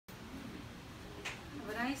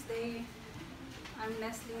nice day. I'm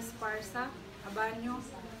Leslie Esparza Abanyo.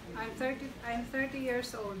 I'm 30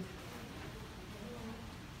 years old.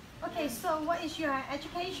 Okay, so what is your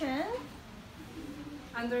education?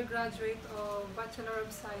 Undergraduate of Bachelor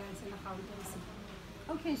of Science in Accountancy.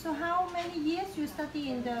 Okay, so how many years you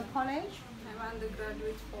study in the college? I'm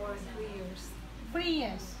undergraduate for 3 years. 3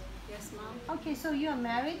 years. Yes, ma'am. Okay, so you are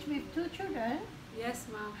married with 2 children. Yes,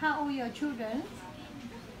 ma'am. How old are your children?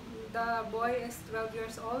 The boy is 12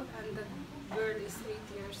 years old and the girl is 8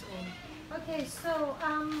 years old. Okay, so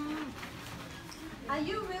are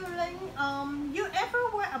you willing, you ever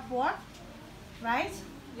work abroad, right?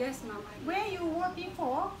 Yes, ma'am. Where you working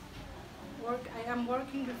for? I am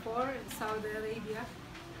working before in Saudi Arabia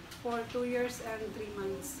for 2 years and 3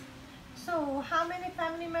 months. So how many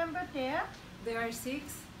family members there? There are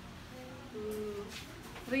 6,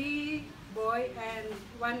 3 boy and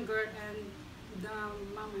 1 girl, and the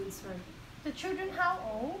mom and sir. The children how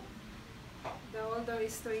old? The older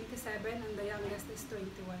is 27 and the youngest is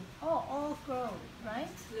 21. Oh, all grown, right?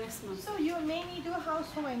 Yes, ma'am. So you mainly do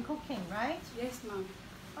household and cooking, right? Yes, ma'am.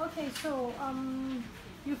 Okay, so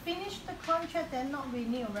you finished the contract and not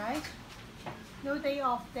renew, right? No day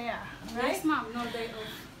off there, right? Yes, ma'am. No day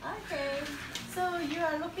off. Okay, so you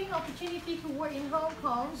are looking opportunity to work in Hong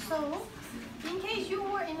Kong. So in case you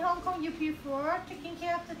work in Hong Kong, you prefer taking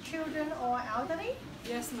care of the children or elderly?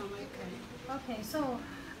 Yes, ma'am, I can. Okay, so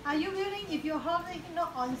are you willing, if your holiday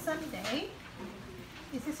not on Sunday,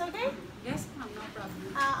 is this okay? Yes, ma'am, no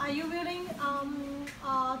problem. Are you willing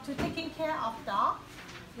to taking care of dog?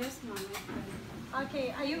 Yes, ma'am, I can.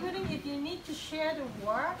 Okay, are you willing if you need to share the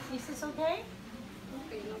work? Is this okay?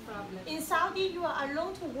 Okay, no problem. In Saudi, you are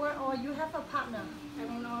alone to work or you have a partner?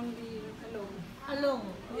 I'm only alone.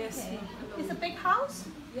 Alone? Yes, Okay. alone. It's a big house?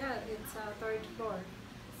 Yeah, it's a 3rd floor.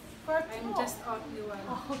 First I'm floor? just on the one.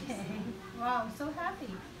 Okay. Wow, so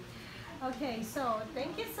happy. Okay, so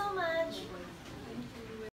thank you so much.